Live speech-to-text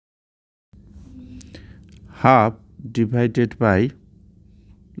half divided by,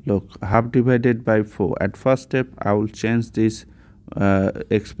 look, half divided by 4. At first step I will change this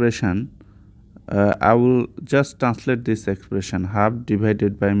expression. I will just translate this expression. Half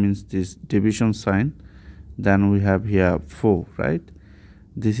divided by means this division sign, then we have here 4, right?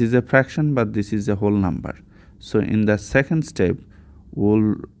 This is a fraction, but this is a whole number. So in the second step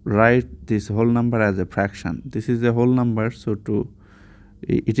we'll write this whole number as a fraction. This is a whole number, so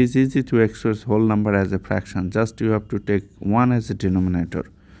it is easy to express whole number as a fraction. Just you have to take 1 as a denominator.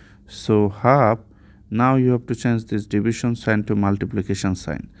 So half, now you have to change this division sign to multiplication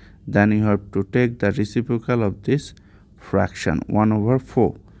sign. Then you have to take the reciprocal of this fraction, 1 over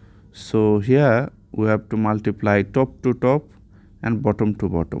 4. So here we have to multiply top to top and bottom to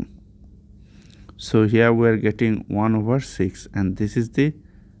bottom. So here we are getting 1 over 6, and this is the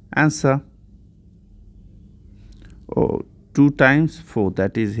answer. 2 times 4,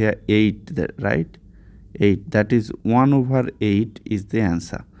 that is here 8, right? 8, that is 1 over 8 is the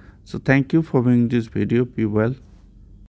answer. So thank you for viewing this video. Be well.